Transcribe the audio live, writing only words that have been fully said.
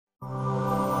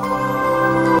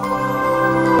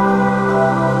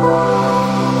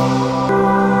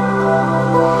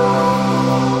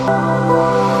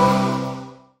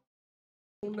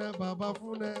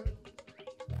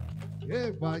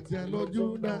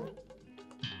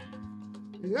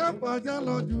ìyá pàjá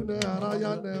lọ́jú ní ara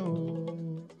yá nẹ o.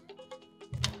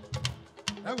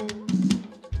 Ẹ wo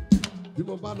bí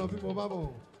mo bá lọ bí mo bá bọ̀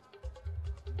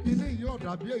kíní yìí ò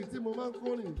dàbí èyí tí mo máa ń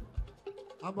kórìn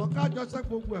àmọ́ kájọ ṣẹ́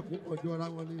gbogbo ẹ̀kú pọ̀ jọ ara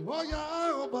wọn ni. Ó yá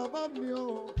o bàbá mi o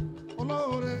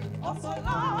olóore. Ọ̀sán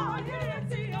láyé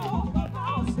tí o bàbá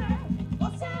ọ̀sẹ̀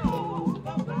ọ̀sẹ̀ o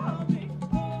bàbá mi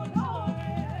olóore.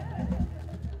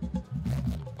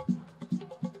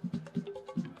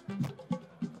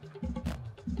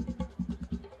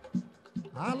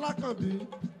 Alákànbí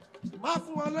má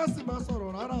fún wa lẹ́sìn máa sọ̀rọ̀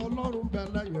rárá Ọlọ́run bẹ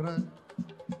lẹ́yìn rẹ̀.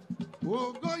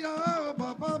 Ògo yá o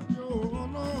bàbá mi o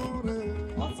olóore.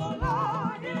 Ọ̀sán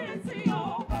láyé tí o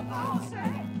bàbá ọ̀sẹ̀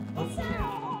ọ̀sẹ̀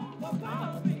o bàbá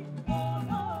mi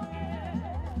olóore.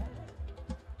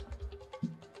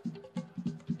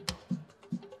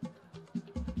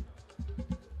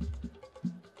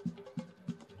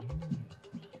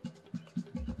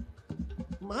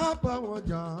 Má bá wọn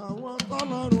jà àwọn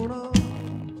tọ́lọ́run rán.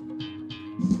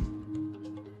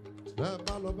 Bẹ́ẹ̀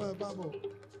bá lọ bẹ́ẹ̀ bá bọ̀.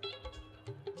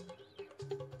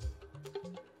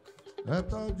 Ẹ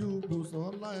tọ́jú gbòsàn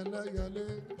ńlá ẹlẹ́yẹlé.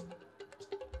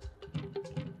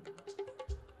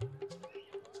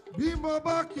 Bí mo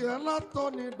bá kí ẹ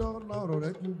látọ́ni dọ́là ọ̀rọ̀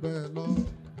rẹ jù bẹ́ẹ̀ lọ.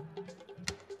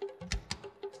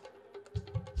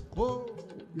 Ó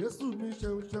Jésù mi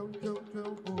ṣeun ṣeun ṣeun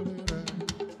ṣeun oore rẹ̀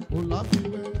kò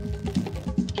láfiwé.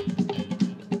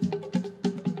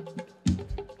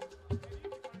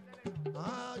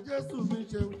 Jésù mi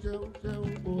ṣeun ṣeun ṣeun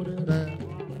oore rẹ̀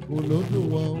kò lódùn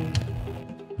wọn.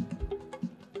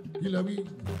 Kí lẹ wí?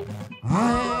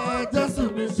 Jésù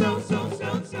mi ṣeun ṣeun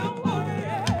ṣeun ṣeun oore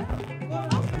rẹ̀ kò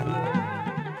láfiwé.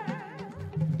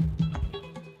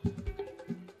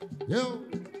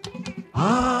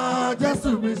 Jésù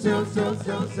mi ṣeun ṣeun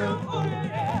ṣeun ṣeun oore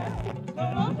rẹ̀ kò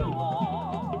lódùn wọn.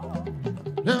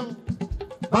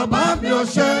 Bàbá mi ò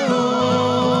ṣe o.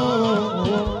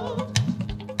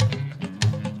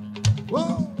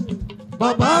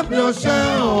 Bàbá mi ò ṣe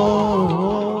o.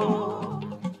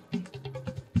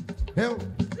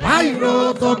 Láìro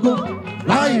tọgbọ́n,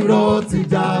 láìro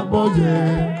tìjà mọ́yẹ.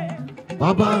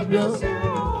 Bàbá mi ò ṣe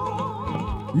o.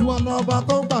 Ìwọ lọ́ba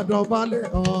tó ń gbàdọ̀ balẹ̀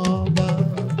ọba.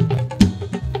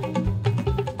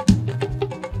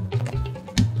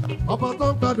 Ọba tó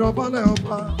ń gbàdọ̀ balẹ̀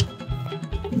ọba.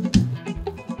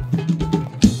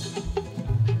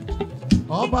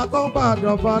 Ọba tó ń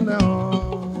gbàdọ̀ balẹ̀ ọba.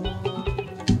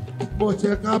 Mo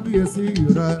ṣe kábíyèsí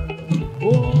rẹ̀.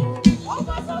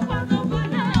 Ọba tó gbàdọ̀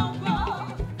balẹ̀ ọba.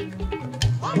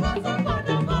 Ọba tó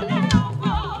gbàdọ̀ balẹ̀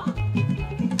ọba.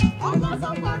 Ọba tó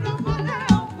gbàdọ̀ balẹ̀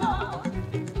ọba.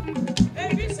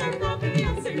 Èmi ṣe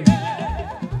kábíyèsí rẹ̀.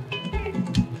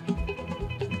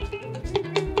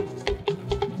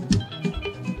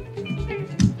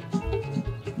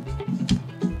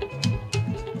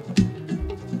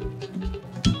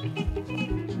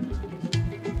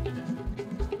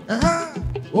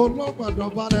 Olóògbàdàn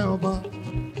balẹ̀ ọba,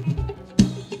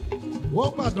 ó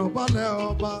gbàdàn balẹ̀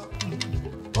ọba,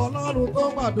 Ọlọ́run tó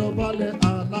gbàdàn balẹ̀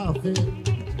Aláàfin,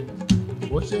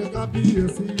 ó ṣe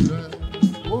kábíyèsí rẹ̀.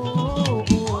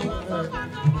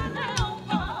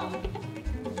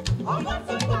 Ọba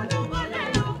tó gbàdọ̀ balẹ̀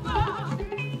ọba.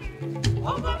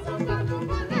 Ọba tó gbàdọ̀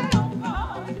balẹ̀ ọba.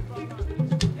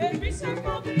 Èmi ṣe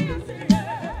kábíyèsí rẹ̀.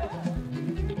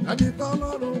 Ẹni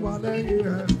tọ́lọ́run wà lẹ́yìn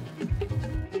rẹ̀.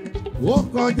 Ó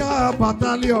kọjá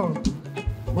battalion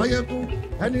Mọ́yẹ́kún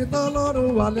ẹni tọ́lọ́run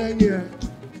wà lẹ́yìn ẹ̀.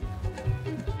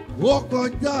 Ó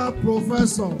kọjá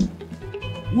professor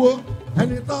wo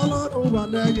ẹni tọ́lọ́run wà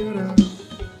lẹ́yìn rẹ̀.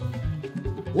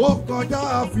 Ó kọjá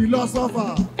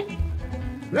philosopher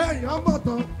lẹ́yìn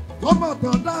ọmọọ̀tàn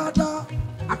ọmọọ̀tàn dáadáa.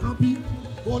 Àkànbí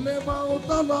kò lè mọ ohun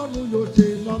tọ́lọ́run yóò ṣe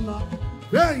lọ́la.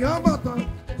 Lẹ́yìn ọmọọ̀tàn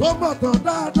ọmọọ̀tàn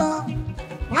dáadáa.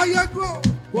 Mọ́yẹ́kún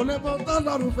kò lè mọ ohun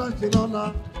tọ́lọ́run fẹ́ ṣe lọ́la.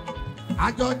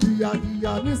 Àjọ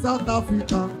jìyàjìyà ní South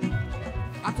Africa,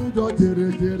 àtúnjọ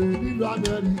jèrèjèrè nílùú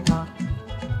Amẹ́ríkà.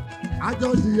 Àjọ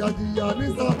jìyàjìyà ní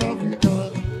South Africa,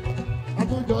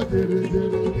 àtúnjọ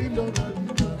jèrèjèrè nílùú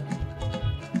Amẹ́ríkà.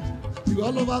 Ìwọ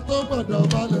lọba tó gbọ́dọ̀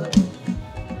balẹ̀,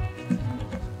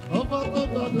 ọba tó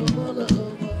gbọ́dọ̀ balẹ̀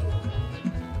ọba,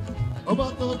 ọba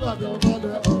tó gbọ́dọ̀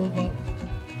balẹ̀ ọba.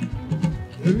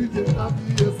 Èmi jẹ́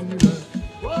kábíyèsí rẹ̀.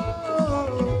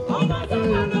 Ọba tó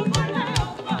gbàdọ̀ balẹ̀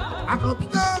ọba.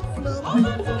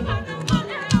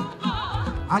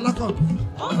 Alákànbí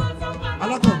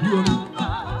Alákànbí orí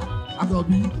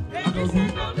Àkànbí Àkànbí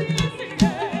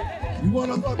ìwọ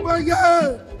lọ́kọ̀ pé yé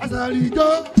ẹsẹ̀ rí ijó.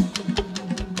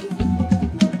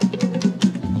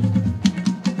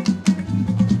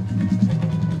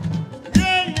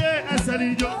 Yé ẹsẹ̀ rí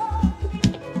ijó.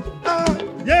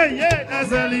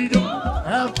 ẹsẹ̀ lìjọ.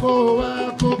 Ẹ̀kọ́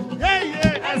ẹ̀kọ́.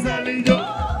 Ẹsẹ̀ lìjọ.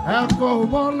 Ẹ̀kọ́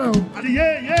mọ́lẹ̀ o.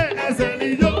 Ẹsẹ̀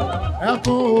lìjọ.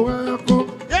 Ẹ̀kọ́ ẹ̀kọ́.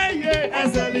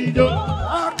 Ẹsẹ̀ lìjọ.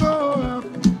 Ẹ̀kọ́ ẹ̀kọ́.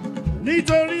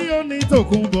 Nítorí ó ní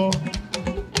Tòkunbọ̀.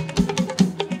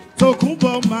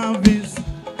 Tòkunbọ̀ Marvis.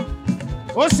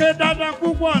 Ó ṣe dáadáa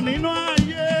púpọ̀ nínú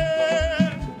ayé.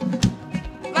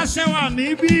 Láṣẹ wà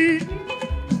níbí.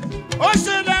 Ó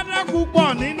ṣe dáadáa púpọ̀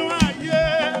nínú ayé.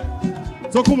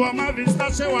 Tòkunbọ̀ Marvis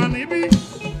láṣẹ wà níbí.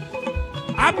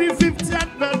 Happy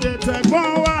 50th birthday tẹ̀gbọ́n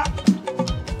wa.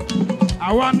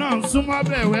 Àwa náà ń súnmọ́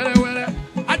bẹ̀ wẹ́rẹ́wẹ́rẹ́.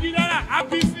 Ajidara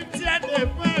happy 50th day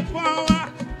fún ẹ̀gbọ́n wa.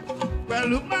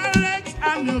 Pẹ̀lú marriage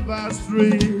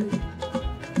anniversary.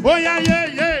 Ó yá yé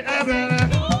ẹ bẹ̀rẹ̀.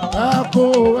 Ẹ̀kọ́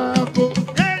ẹ̀kọ́.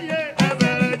 Ẹ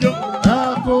bẹ̀rẹ̀ jó.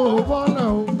 Ẹ̀kọ́ mọ́lẹ̀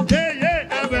o. Ẹ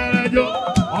bẹ̀rẹ̀ jó.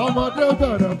 Ọmọdé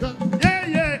bẹ̀rẹ̀ kẹ́.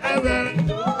 Ẹ bẹ̀rẹ̀.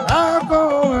 Ẹ̀kọ́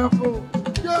ẹ̀kọ́.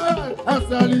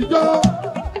 Ẹsẹ̀ lìjọ.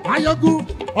 Ayọ́gún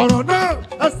ọ̀rọ̀ náà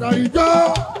ẹsẹ̀ lìjọ.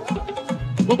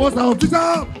 Gbogbo sàwọn tíṣà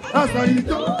ẹsẹ̀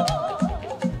lìjọ.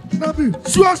 Nabi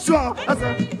ṣúọ̀ṣúọ̀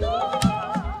ẹsẹ̀ lìjọ.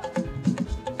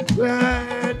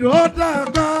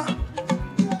 Dòdàgbà.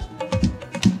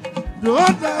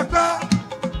 Dòdàgbà.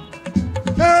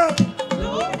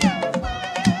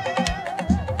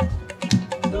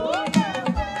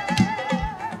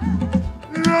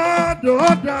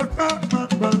 Dòdàgbà.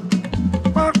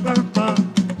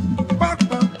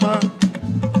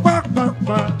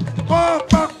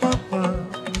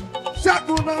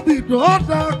 Segun Nabi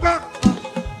dòdàgbà.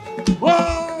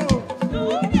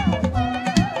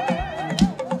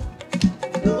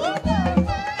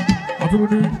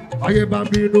 Àtúndì ayé bá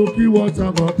bínú kí wọ́n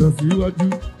sábà tẹ̀síwájú.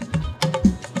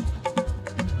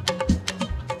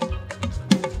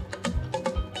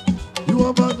 Bí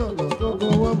wọ́n bá dọ̀lọ̀ tọ́kọ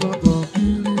wọ́n bá tàn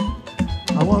kiri.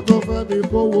 Àwọn tó fẹ́ mi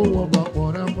kówó wọn bá pọ̀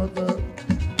rẹpẹtẹ.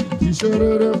 Iṣẹ́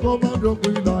rere kó má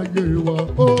dópin láyé wa.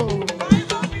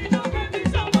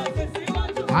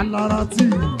 Alára tí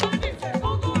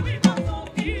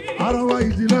ara wa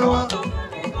ìdílé wa.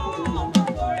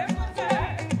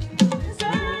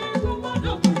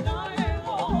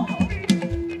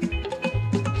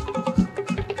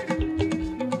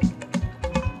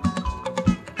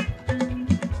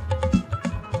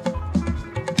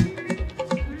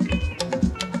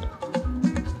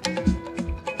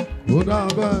 Ó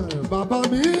dàbẹ̀ bàbá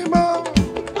mi mọ́.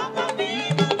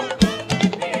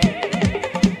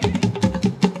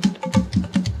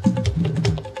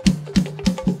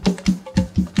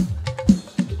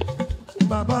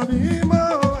 Bàbá mi mọ́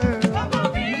ẹ̀.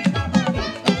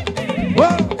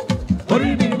 Orí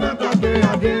mi mẹ́ta gbé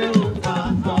adé òkà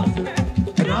tọ́sí.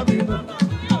 Ẹ̀dá mi mọ́.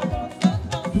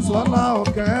 Ìṣọ́lá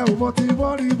ọ̀kẹ́ ọmọ tí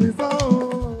wọ́n rí mi sá o.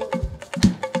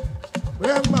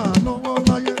 Bẹ́ẹ̀ máa náwó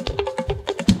láyé.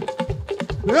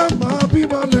 Bẹ́ẹ̀ máa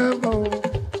bímọ lẹ́mọ̀ o.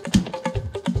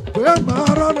 Bẹ́ẹ̀ máa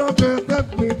rọ́nà bẹ́ẹ̀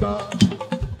mi gbà.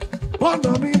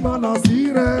 Ọ̀nà mi máa là sí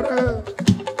rere.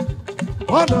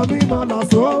 Ọ̀nà mi máa là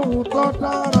sóhun tó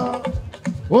dára.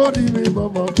 Ó ní mi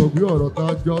mọ̀mọ́ kò gbé ọ̀rọ̀ tá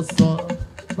a jọ sọ.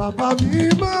 Bàbá mi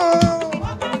mọ́.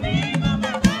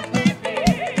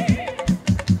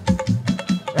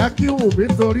 Ẹ kí wù mí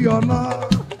torí ọlá.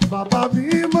 Bàbá mi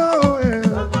mọ́ ẹ̀.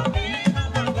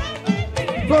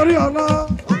 Torí ọlá.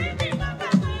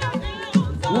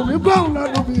 Wù mí gbọ́n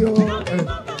lẹ́nu mi o.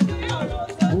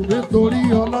 Wù mí torí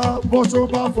ọlá. Bó ṣó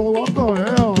bá fọwọ́ kàn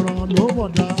ẹ́ ọ̀ràn ló mọ̀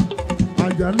dá.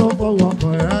 Àjẹ́ ló fọwọ́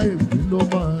kàn ẹ́ èmi ló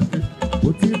máa dé. Ó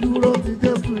ti dúró ti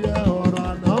Jésù yẹ ọ̀rọ̀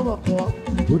àná mọ̀ kọ́.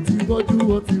 Ó ti gbójú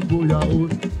ó ti bòyà o.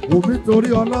 Wù mí torí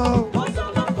ọlá.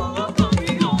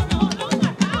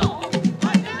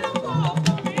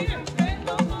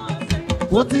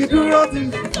 Ó ti dúró ti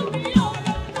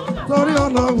torí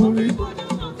ọlá wù mí.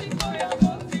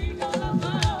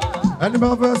 Ẹni bá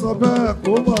fẹ́ sọ bẹ́ẹ̀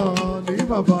kó mọ̀ ní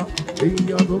bàbá.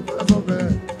 Èèyàn tó fẹ́ sọ bẹ́ẹ̀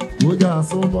kó yà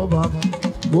súnmọ́ bàbá.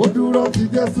 Mo dúró ti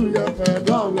Jésù yẹ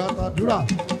pẹ̀lú àwọn àtàdúrà.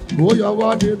 Mo yọ wá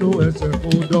nínú ẹ̀ṣẹ̀ kó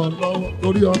dán lọ́wọ́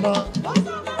torí ọlá.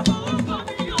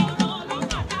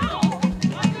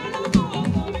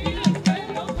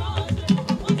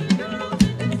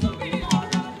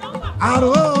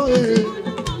 Àròyé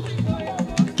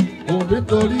òbí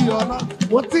torí ọlá.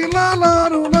 Mo ti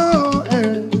lálọ́run náà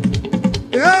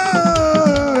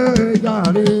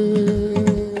jàre.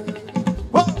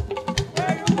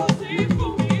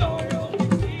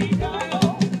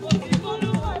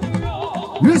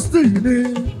 Kristi ni.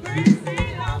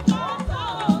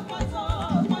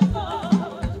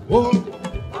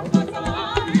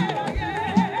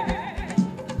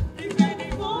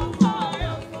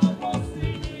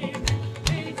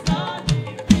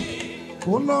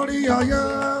 Olórí ayé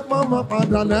mọ́ má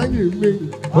padà lẹ́yìn mi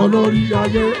olórí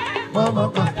ayé má má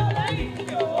padà.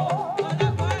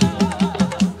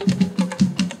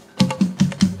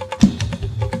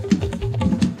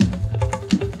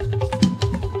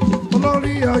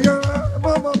 Olórí ayé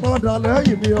má má padà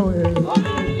lẹ́yìn mi ọ̀hẹ́.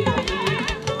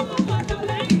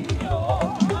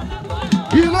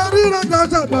 Ilé rírẹ̀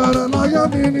jẹ́jẹ́ bẹ̀rẹ̀ láyé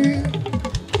mi ni.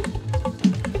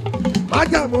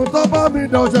 Májàmú tó bá mi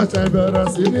dán ṣẹ̀ṣẹ̀ bẹ̀rẹ̀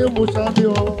sí ní mú ṣáde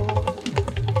o.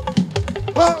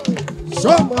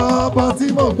 Ṣọ́mọ ọba tí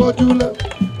mo gbójúlé.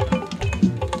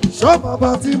 Ṣọ́mọ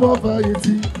ọba tí mo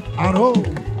fẹ̀yìntì. Àrò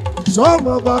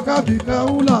ṣọ́mọ ọba kábì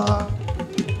kẹ́húlà.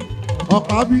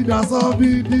 Ọ̀pá bí dasọ́ bí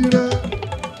dire.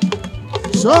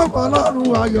 Ṣọ́mọ ọlọ́run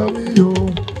ayọ̀ mi o.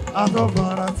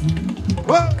 Adọ́fara tì.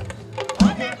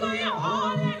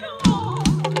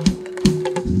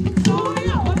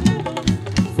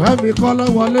 Fẹ́mi kọ́lá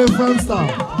wọlé fẹ́msà.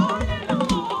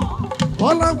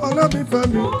 Kọ́lá wọlé mi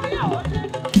fẹ́mi.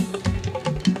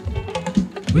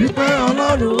 Wípé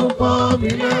ọlọ́run ń pọ́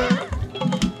mi lé.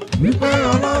 Wípé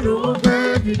ọlọ́run ń gbé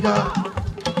gíga.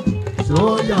 Ṣó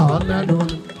yà ọ́ lẹ́nu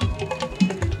ni.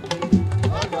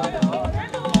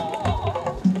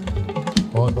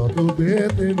 Ọ̀nà tó gbé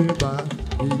tèmi bá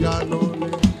ìyanu ni.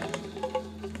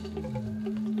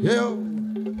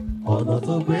 Ọ̀nà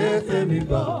tó gbé tèmi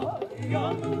bá.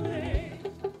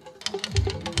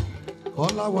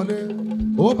 Kọ́lá wọlé,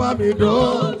 ó bá mi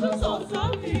dùn.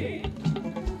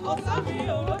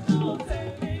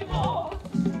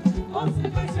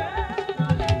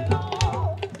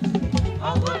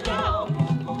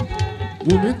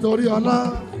 Wùmí torí ọlá.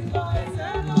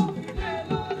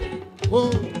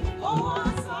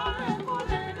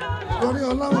 Torí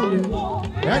ọlá wùmí,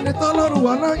 ẹni tọ́lọ́run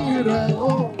wà lẹ́yìn rẹ̀.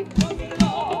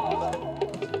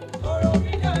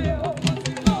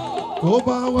 Tó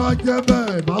bá wá jẹ́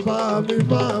bẹ́ẹ̀, bàbá mi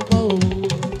máa bọ̀ o.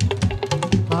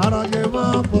 Aráyé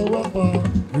máa fọwọ́ pa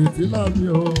fìtílà mi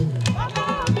o.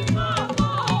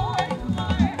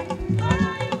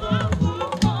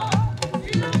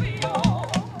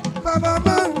 Bàbá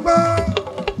máa ń gbọ́.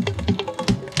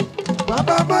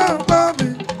 Bàbá máa ń gbọ́ mi.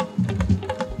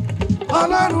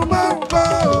 Ọlọ́run máa ń gbọ́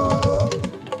o.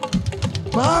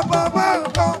 Bàbá máa ń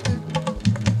gbọ́ mi.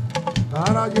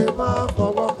 Aráyé máa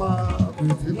fọwọ́ pa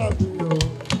fìtílà mi o.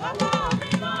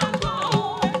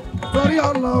 Torí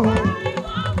Ọlọ́run.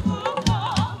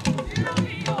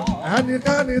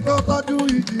 Ẹnikẹ́ni tó tọ́jú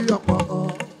ìjì ọ̀pọ̀tọ̀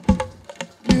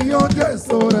ni yóò jẹ́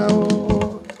èso rẹ̀ o.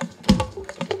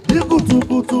 Ní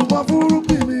kùtùkùtù mọ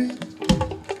fúrúgbìn mi.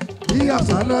 Ní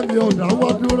àṣálẹ́ mi ò dáwọ́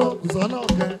dúró ìsọ́nà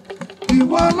ọ̀kẹ́.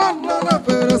 Ìwọ Ọlọ́run lọ́lẹ̀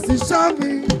fèrè sí iṣẹ́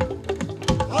mi.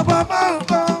 Ọba máa ń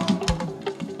gbọ́.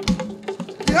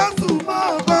 Jésù máa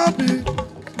ń gbọ́ mi.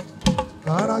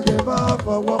 Káràjẹ máa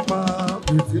fọwọ́ pa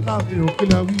fìtílà mi ò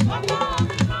kílẹ̀ wí.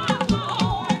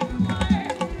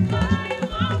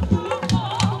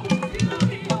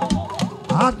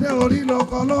 Adé orí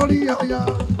lọkọ lórí aya.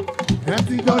 Ẹ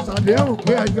ti jọ ṣàdéhùn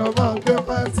pé ẹjọ́ máa ń gbé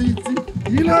pẹ́ títí.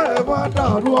 Ilé ẹ̀ máa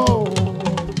dàrú o.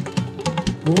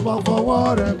 Mo máa fọwọ́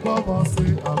rẹ̀ gbọ́mọ sí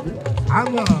àbí.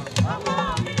 Àmà.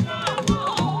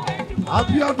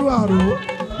 Abíọ́dún Àrò.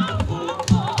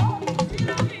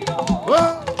 Ó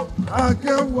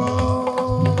àgẹ̀wọ̀.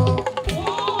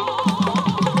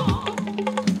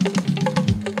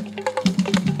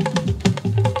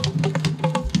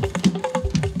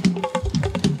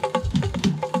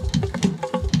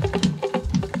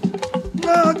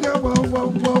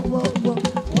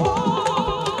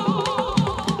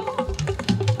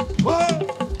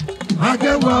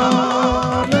 Àgẹ̀wọ̀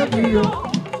lẹ́bi o,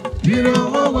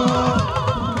 ìrànwọ́ wa,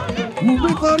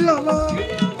 wùmí torí ọlá,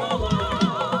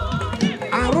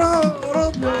 àrọ́ ọ̀rọ̀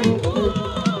mi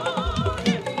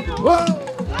ò.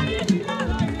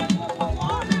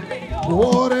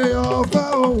 Oore ọ̀fẹ́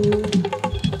òun,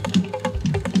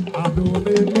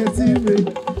 àdùnní létí mi,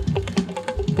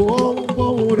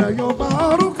 gbóhùn rẹ̀ yọ bá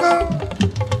arúgbó,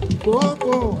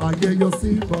 gbogbo àyẹyọ sí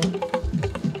ibà.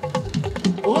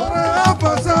 Oore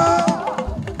ọ̀fẹ́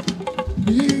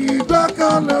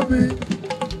ìgbẹ́kẹ̀lé mi,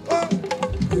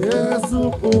 Jésù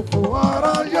kò fún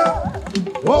aráyé,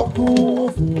 ó kú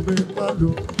fún mi pẹ̀lú.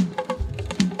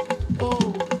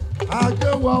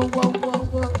 Ajé wá.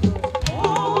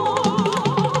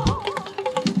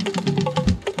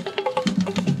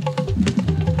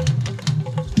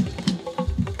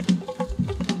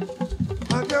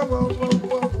 Ajé wá.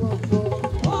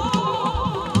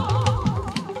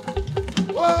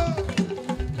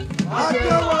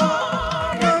 Ajé wá.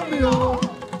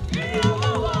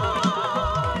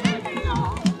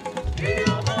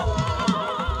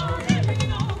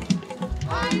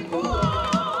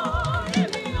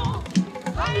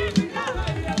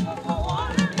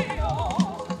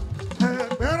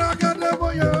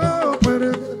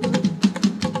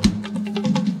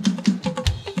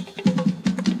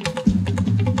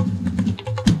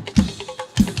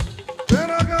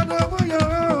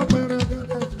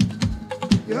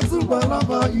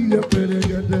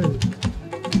 pérégedé.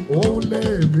 Òun lé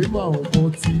mímọ̀ mo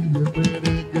ti yẹ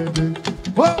pérégedé.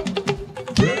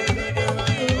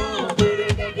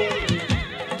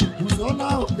 Bùsọ́lá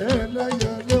òkè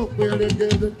ẹlẹ́yẹ ló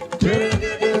pérégedé.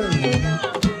 Pérégedé.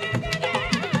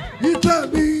 Ìtẹ́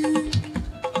mi.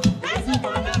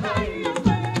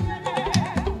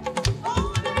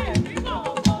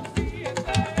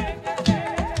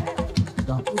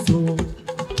 Dàkúso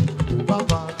kò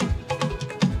bàbá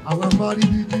àwọn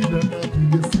amárídìdì lẹ́nu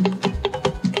ìyẹsí.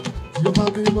 Yọba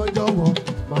mi mọ jọ̀wọ́,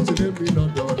 màá ṣe lé mi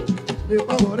lọ́dọ̀ rẹ̀.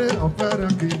 Nípa wọlé ọ̀fẹ́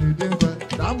rẹ̀ kì í dé bẹ́ẹ̀.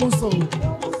 Dàmúso.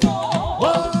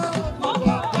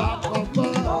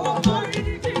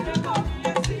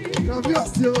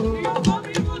 Kábíyèsí o.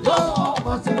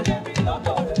 Màá ṣe lé mi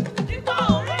lọ́dọ̀ rẹ̀. Nípa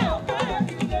wọlé ọ̀fẹ́ rẹ̀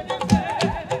kì í dé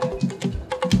bẹ́ẹ̀.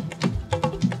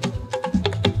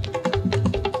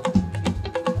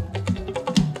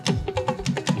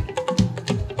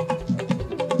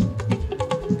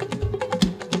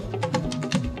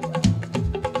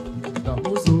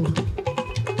 Dàmúso.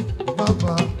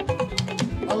 Bàbá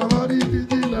àwọn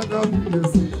amárídìdì lẹ́nu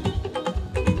ìyẹsí.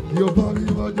 Yọba mi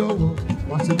mọ jọ̀wọ́,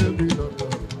 màá ṣe lé mi lọ́dọ̀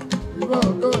rẹ̀. Ìbá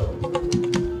ọ̀dọ́.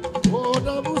 Ó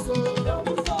Dàmúso.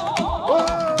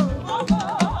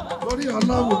 Lórí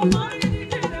aláwọ̀ mi.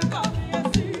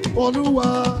 Olúwa.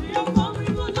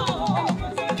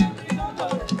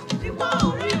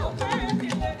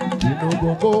 Inú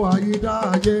gbogbo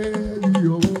ayídáyé yìí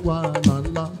òun wà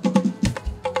lálá.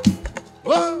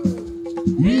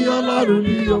 Yí Ọlọ́run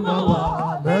ni yóò máa wà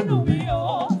lẹ́nu mi.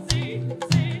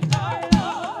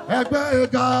 Ẹgbẹ́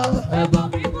ẹ̀ka ẹ̀bà.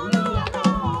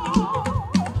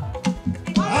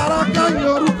 Ara kẹ́yìn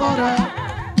orúkọ rẹ̀.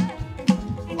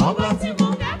 Ọba tí mo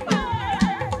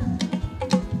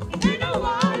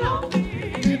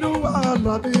nínú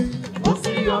wàhálà mi. Ó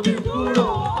sì yọ mí kúrò.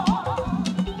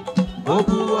 Ó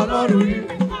bu Ọlọ́run yìí.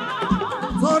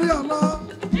 Sórí ọ̀la.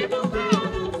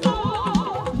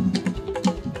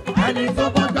 Ẹni tó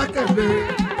bá gbẹ́kẹ̀lé.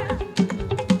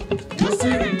 Ó sì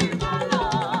rí.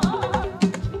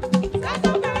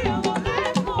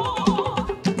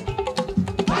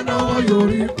 Anáwó yóò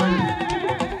rí pé.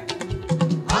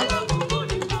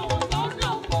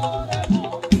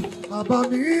 Bàbá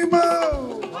mi mọ́.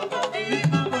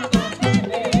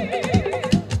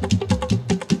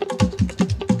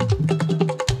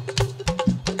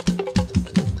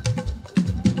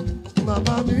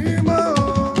 Bàbá mi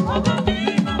mọ́.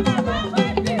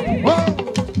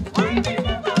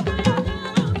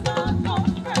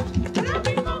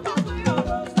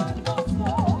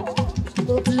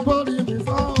 Mo ti bọ́ọ̀lì mi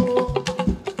sá o.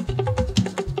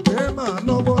 Ẹ máa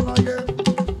lọ́wọ́ láyé.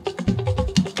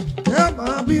 Ẹ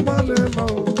máa bímọ lè mọ̀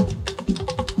o.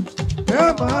 Ẹ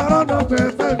máa rọ́nà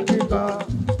pẹ̀fẹ́ níta.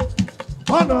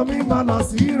 Ọ̀nà mi máa là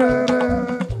sí rere.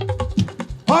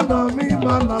 Ọ̀nà mi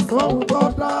máa là sọ́hun tó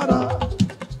dára.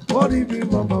 Orí mi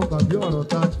mọ̀mọ́ gbàgbé ọ̀rọ̀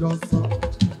tá a jọ sọ.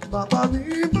 Bàbá mi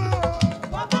mọ̀.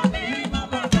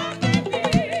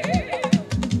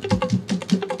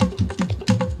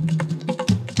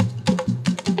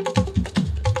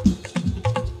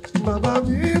 Bàbá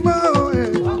mi mọ̀ ẹ̀.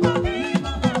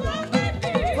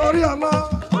 Orí ọ̀la.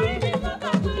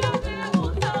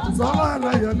 Sọ́lá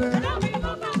ẹlẹ́yẹlẹ́.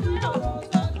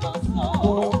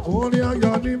 Orin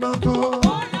ayọ̀ ni máa kọ́.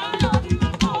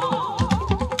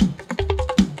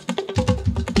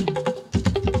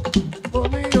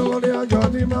 Omi orin ayọ̀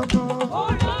ni máa kọ́.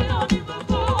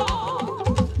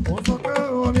 Mo sọ pé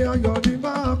orin ayọ̀ ni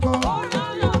máa kọ́.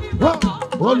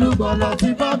 Olùgbàlà ti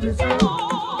bá mi ṣe.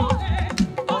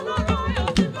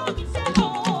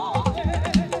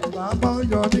 Bàbá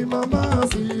ayọ̀ ni màmá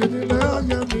sí nílé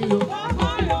ayé mi o.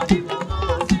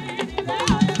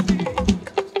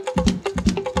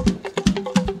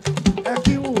 Ẹ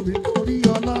kí wù mí torí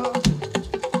ọlá.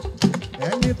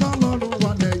 Ẹni tọ́lọ́run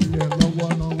wà lẹ́yìn ẹ̀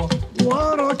lọ́wọ́lọ́wọ́. Wọ́n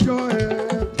rọjò ẹ̀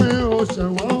pé ó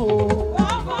ṣẹ̀wọ̀n o.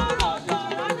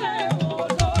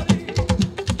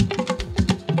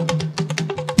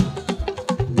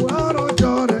 Wọ́n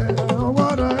rọjò rẹ̀ ọwọ́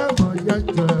rẹ̀ mọ̀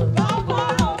yẹ̀jẹ̀.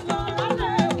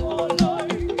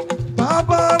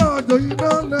 Bàbá rọjò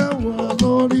iná lẹ́wọ̀n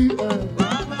lórí ẹ̀.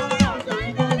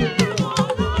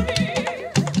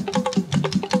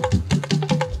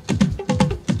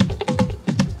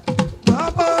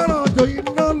 Bàbá rọjò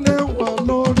iná lẹ́wọ̀n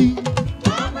lórí.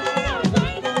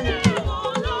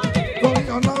 Torí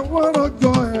ọ̀la wọ́n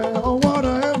rọjò ẹ̀ ọwọ́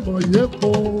rẹ̀ mọ̀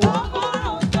yẹ̀pọ̀.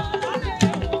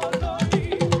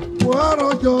 Wọ́n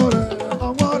rọjò rẹ̀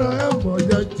ọwọ́ rẹ̀ mọ̀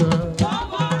yẹ̀jẹ̀.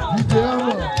 Ìdè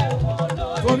ẹ̀wọ̀n.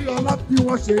 Torí ọlá bí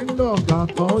wọ́n ṣe ń lọ ọ̀gá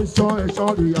tó ń ṣọ́ ẹ̀ṣọ́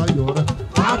rí ayọ̀ rẹ̀.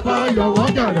 Bàbá ayọ̀ wọ́n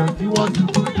gẹ̀rẹ̀ bí wọ́n ti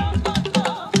kú.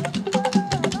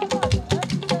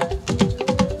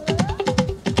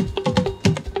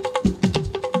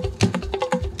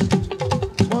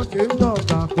 ń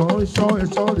dọ̀gà kan ṣọ́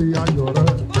ẹ̀ṣọ́ rí ayọ̀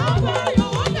rẹ̀.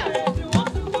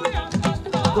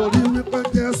 Torí wípé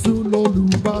Jésù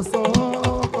lolùbásọ̀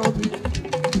ọkọ mi.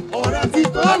 Ọ̀rẹ́ ti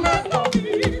tó lẹ̀.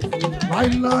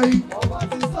 Láíláí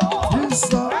ń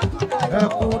sọ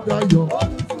ẹkún dayọ̀.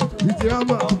 Ìjì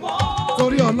àmà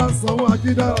torí ọ̀la sanwó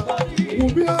Ajídára.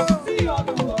 Wùmí ọ̀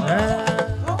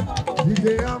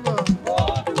ìjì àmà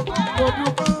mo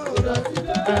dúpẹ́ rẹ̀.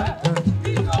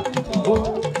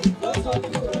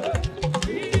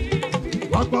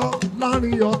 Wá gbọ́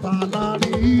láàrin ọ̀tá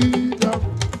láàrin ìdààmú.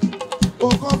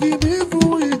 Ọkàn bí mi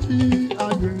fún ìjì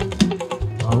ayé.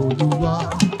 Olúwa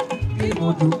ni mo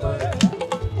dúpẹ́,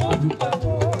 mo dúpẹ́.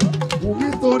 Wùmí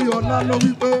torí ọ̀la ló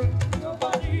wípé.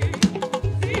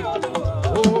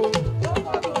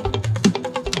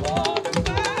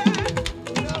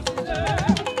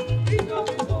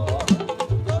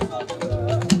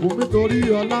 Wùmí torí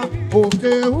ọ̀la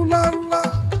òkè ńlá ńlá,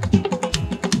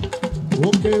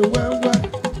 òkè wẹ́wẹ́,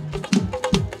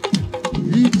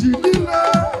 ìjì líle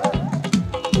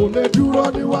kò lè dúró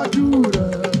níwájú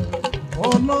rẹ̀,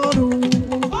 Ọlọ́run.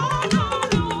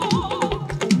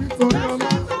 Wùmí torí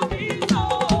ọ̀la,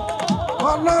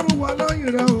 Ọlọ́run wà lẹ́yìn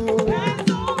rẹ̀ o.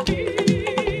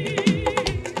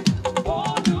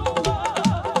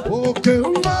 Òkè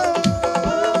ńlá.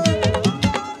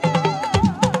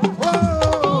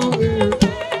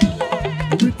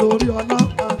 Torí ọlá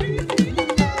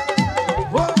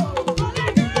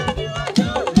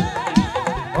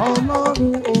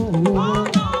Ọlọ́run òun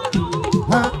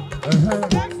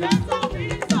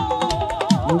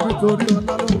Wùmí torí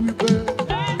ọlá ló wí pé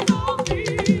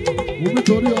Wùmí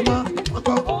torí ọlá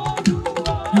ọkọ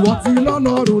ìwọ tí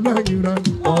lọ́lọ́run lẹ́yìn rẹ̀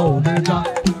ọ̀hún mi dá.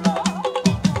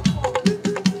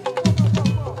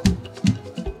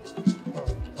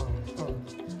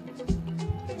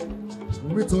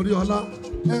 Wùmí torí ọlá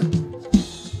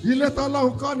ilé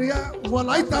tọ́lọ́hun kọ́ ni ẹ́ wọ́n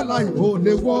láìtàlá ìhò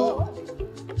lè wọ́.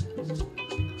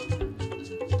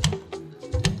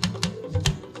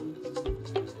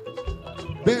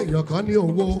 Béèyàn kan ní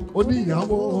owó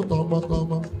oníyàwó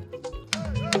tọmọtọmọ.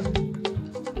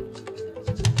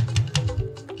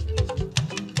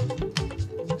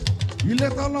 Ilé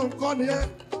tọ́lọ́hun kọ́ ni ẹ́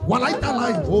wọ́n láìtàlá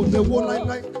ìhò lè wọ́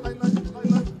láíláí.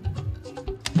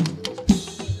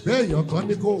 Béèyàn kan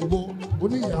ní kó owó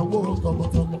oníyàwó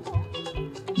tọmọtọmọ.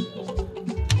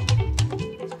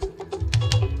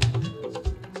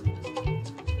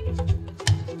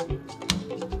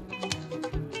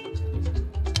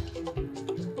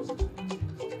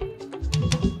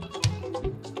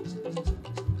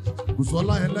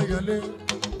 Bùsọ́lá ẹlẹ́yẹlé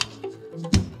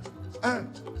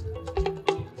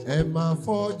ẹ máa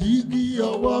fọ jígí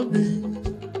ọwọ́ mi.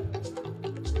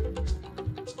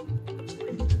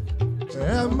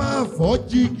 Ẹ máa fọ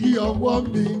jígí ọwọ́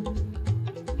mi.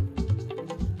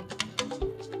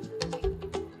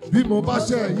 Bí mo bá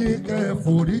ṣẹ̀yìn kẹ́ ẹ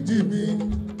foríjì mi.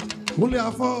 Kúnlẹ̀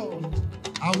afọ́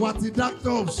àwa ti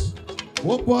doctors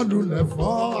ó bọ́ọ̀lù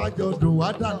lẹ̀fọ́ àjọ̀dún wá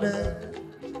dalẹ̀.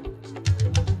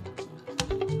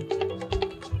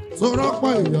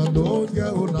 Sọ̀rọ̀pọ̀ èèyàn ló ń jẹ́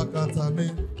olàkàtà mi.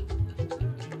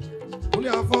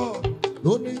 Kúnlẹ̀ afọ́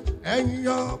ló ní ẹ̀yìn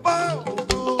ọba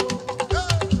ògo.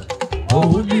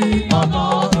 Òun ní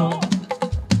Ọlọ́run.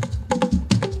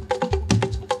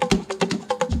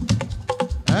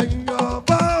 Ẹ̀yìn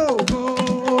ọba ògo.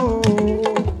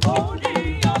 Òun ní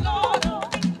Ọlọ́run.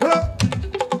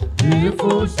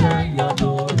 Ìfúnṣẹ́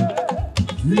ìyàtọ̀ rẹ̀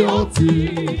tí ó ti.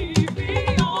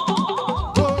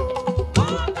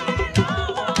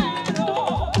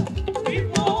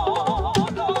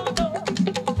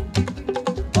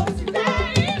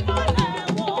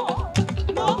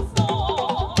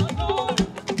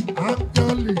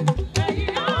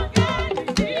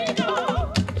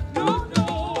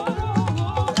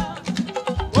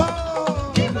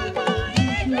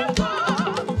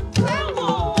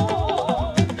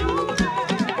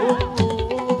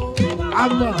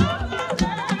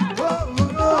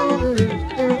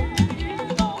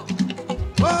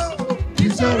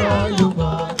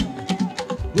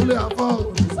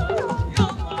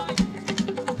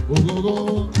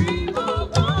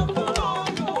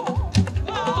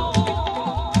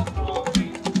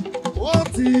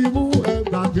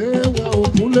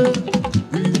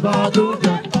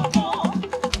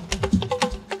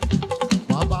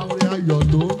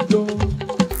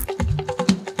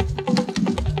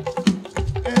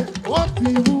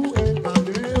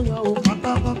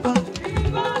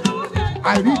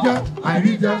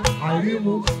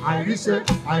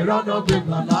 Àìrọ́nà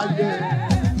gbẹ̀gbà láyé.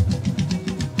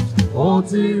 Ó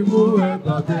ti mú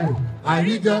ẹgbàgbé.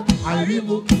 Àìríjẹ,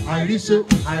 àìrímu, àìríṣe,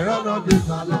 àìrọ́nà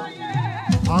gbẹ̀gbà láyé.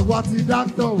 Àwa ti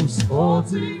doctors. Ó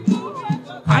ti mú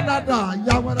ẹgbàgbé. Canada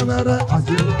ya wẹ́rẹ́wẹ́rẹ́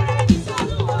àṣírí.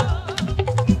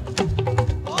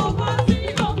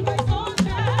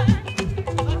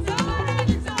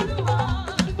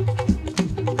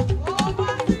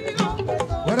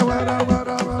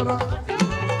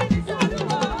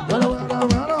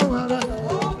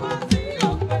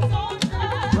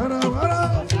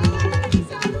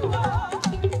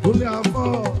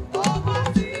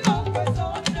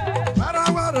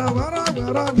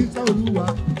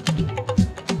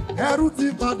 Ẹrú ti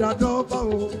padà dọ́gba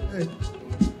o,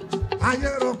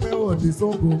 ayé rọpẹ́ ò ní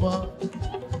sógun mọ́.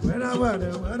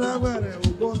 Wẹ́rẹ́wẹ́rẹ́ wẹ́rẹ́wẹ́rẹ́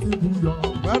ògbó ti buyọ̀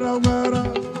wẹ́rẹ́wẹ́rẹ́.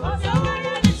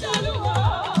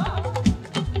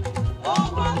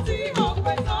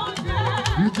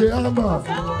 DJ Ama.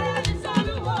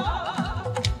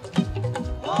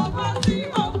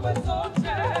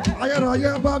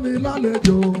 Ayérayé bá mi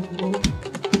lálejò.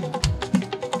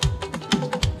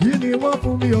 Kí ni wọ́n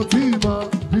fún mi ò tí ì mọ̀?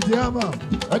 DJ Ama.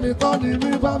 Ẹni tó ní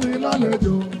mi bá mi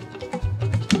lálejò.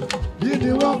 Kí ni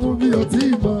wọ́n fún mi ò tí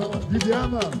ì mọ̀? DJ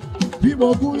Ama. Bí mo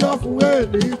gúnyán fún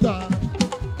èèní ìta.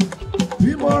 Bí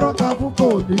mo rọ́ka fún kò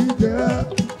ní jẹ́.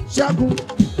 Ṣẹ́gun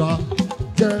gbà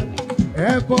jẹ́.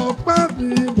 Ẹ̀bọ̀ pẹ́ mi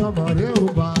màmá rẹ̀ ò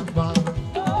bàbá.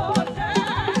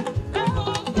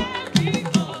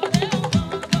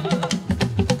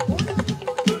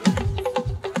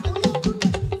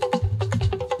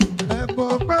 Ẹ̀bọ̀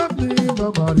pẹ́ mi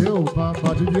màmá rẹ̀ ò bàbá.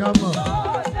 DJ Ama.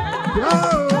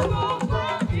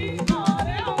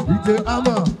 DJ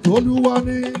Ama. Olúwa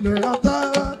ní ilẹ̀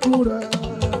atẹ́kùn rẹ̀.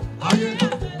 Ayé.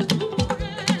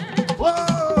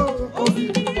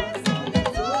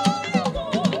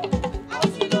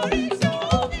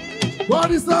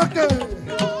 What is okay?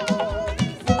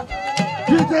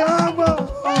 DJ Ama.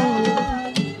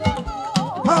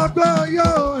 Agba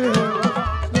yo.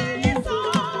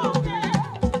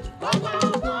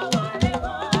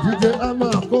 DJ Ama.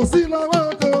 Kò sí lọ́wọ́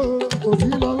tó, kò sí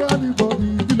lọ́wọ́ anybody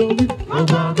kí ló wí.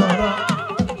 Gbogbo agbára,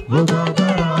 gbogbo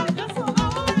agbára.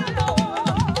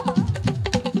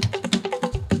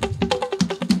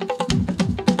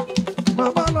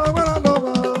 Màmá lọ́wọ́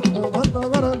lọ́wọ́, màmá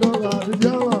lọ́wọ́ lọ́wọ́, DJ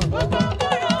Ama.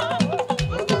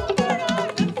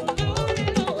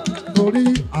 Torí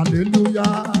aleluya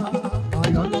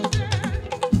ayọ̀lọ́.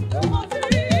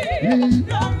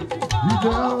 DJ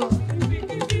Ama.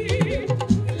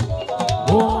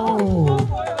 Oh.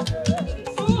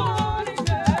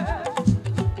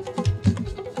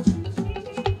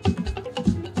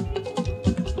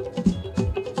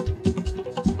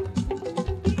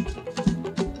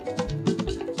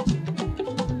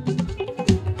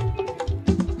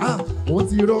 Mo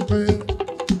ti rò pé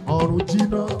ọ̀run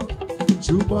jìnnà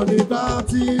ṣùgbọ́n nígbà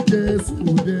tí Jésù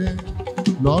dé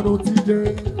lọ́run ti dé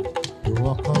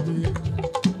ìwọ kan mi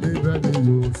níbẹ̀ ni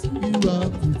yóò sí wá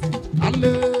títí.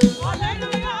 Alẹ́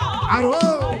àrò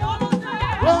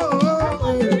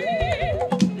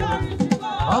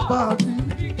ọba àti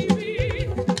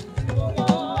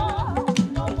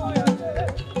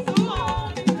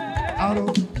àrò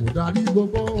kò darí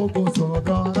gbogbo ogun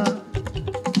sọ̀dọ̀ rẹ̀.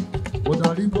 Mo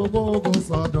darí gbogbo ogun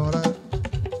sọ̀dọ̀ rẹ̀.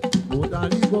 Mo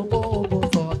darí gbogbo ogun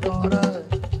sọ̀dọ̀ rẹ̀.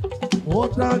 Mo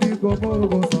darí gbogbo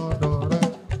ogun sọ̀dọ̀ rẹ̀.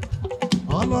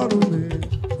 Ọlọ́run mi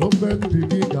ló gbé mi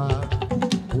gíga.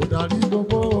 Mo darí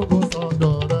gbogbo ogun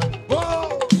sọ̀dọ̀ rẹ̀.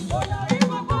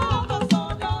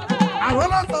 Àwọn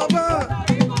ọlọ́sọ̀ bẹ́ẹ̀.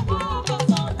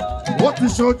 Ó ti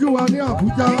ṣojú wa ní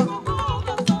Àbújá.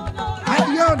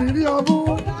 Ayé òní ní ọmú.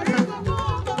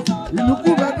 Ìlú kú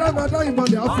mẹ́tẹ́mẹ́tẹ́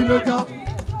ìmọ̀lẹ̀ àfilẹ́já.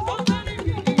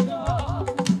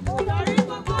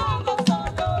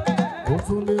 Ó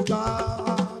tún lè bá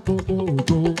gbogbo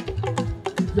ògo.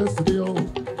 Jésù ni ó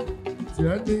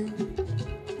tiẹ̀ ní.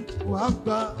 Wàá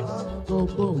gba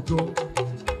gbogbo ògo.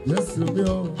 Jésù ni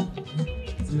ó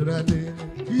tirẹ̀ ní.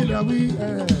 Ilẹ̀ wí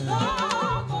ẹ̀.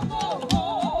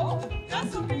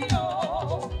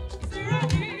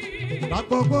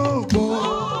 Gbogbo ògo.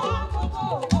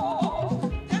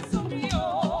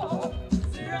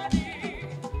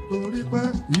 Torí pé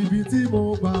ibi tí mo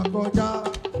gbà kọjá.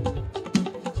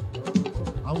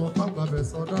 Àwọn kan gbàgbẹ́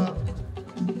sọdá.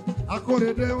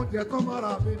 Akóredé oúnjẹ tó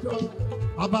mọ́ra mi jọ.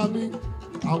 Bàbá mi,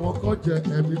 àwọn kan jẹ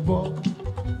ẹ̀mí bọ́.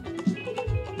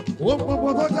 Ó gbogbo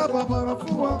tó jẹ́ bàbàrà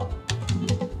fún wa.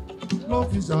 Ló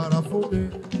fi ṣàrà fún mi.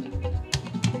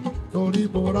 Torí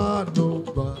mo rà ló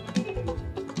gbà.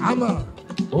 Ama,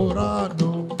 ó rà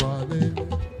ló gbà ní.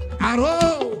 Àrò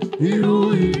irú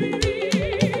yìí.